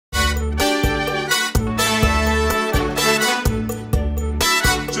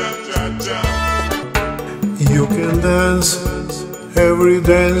can dance every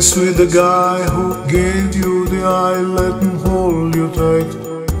dance with the guy who gave you the eye, let him hold you tight.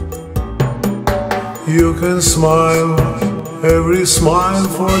 You can smile every smile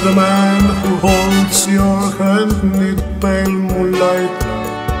for the man who holds your hand in pale moonlight.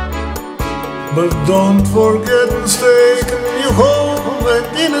 But don't forget he's taking you home, and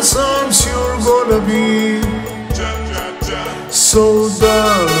in his arms you're gonna be. So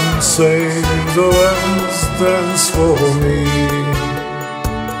darling, save the last dance for me.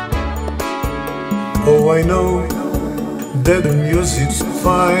 Oh, I know that the music's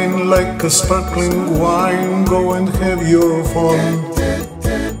fine, like a sparkling wine. Go and have your fun,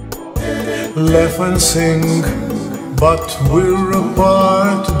 laugh and sing, but we're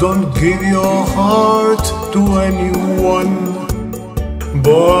apart. Don't give your heart to anyone,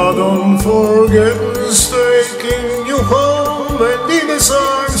 but don't forget he's taking you home, and in his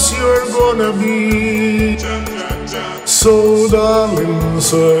arms you're gonna be. So darling,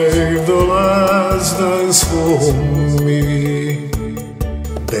 save the last dance for me.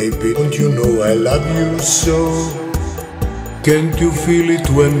 Baby, don't you know I love you so? Can't you feel it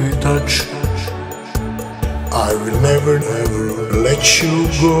when we touch? I will never, never let you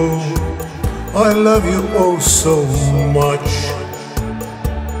go. I love you oh so much.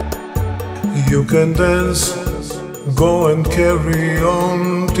 You can dance, go and carry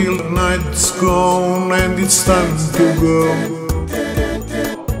on till the night's gone and it's time to go.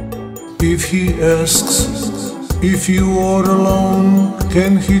 If he asks if you are alone,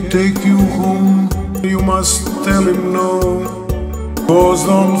 can he take you home? You must tell him no, 'cause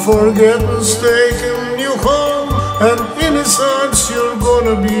don't forget he's taking you home, and in his arms you're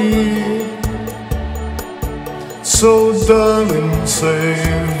gonna be. So darling,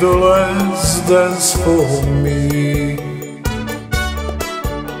 save the last dance for me.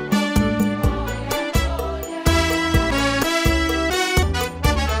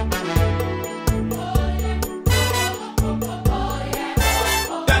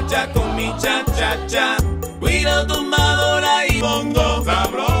 Cha con mi cha-cha-cha, cuida tomadora y bongo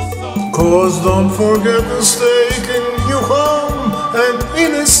sabroso. 'Cause don't forget he's taking you home, and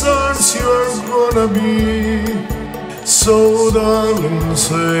in his arms you're gonna be. So darling,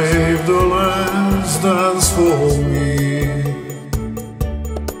 save the last dance for me.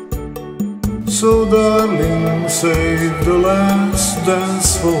 So darling, save the last dance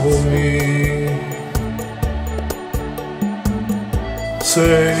for me.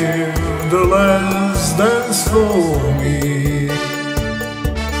 Save the last dance for me.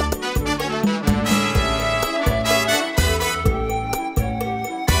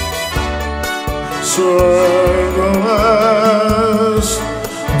 Save the last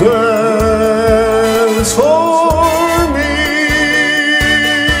dance for me.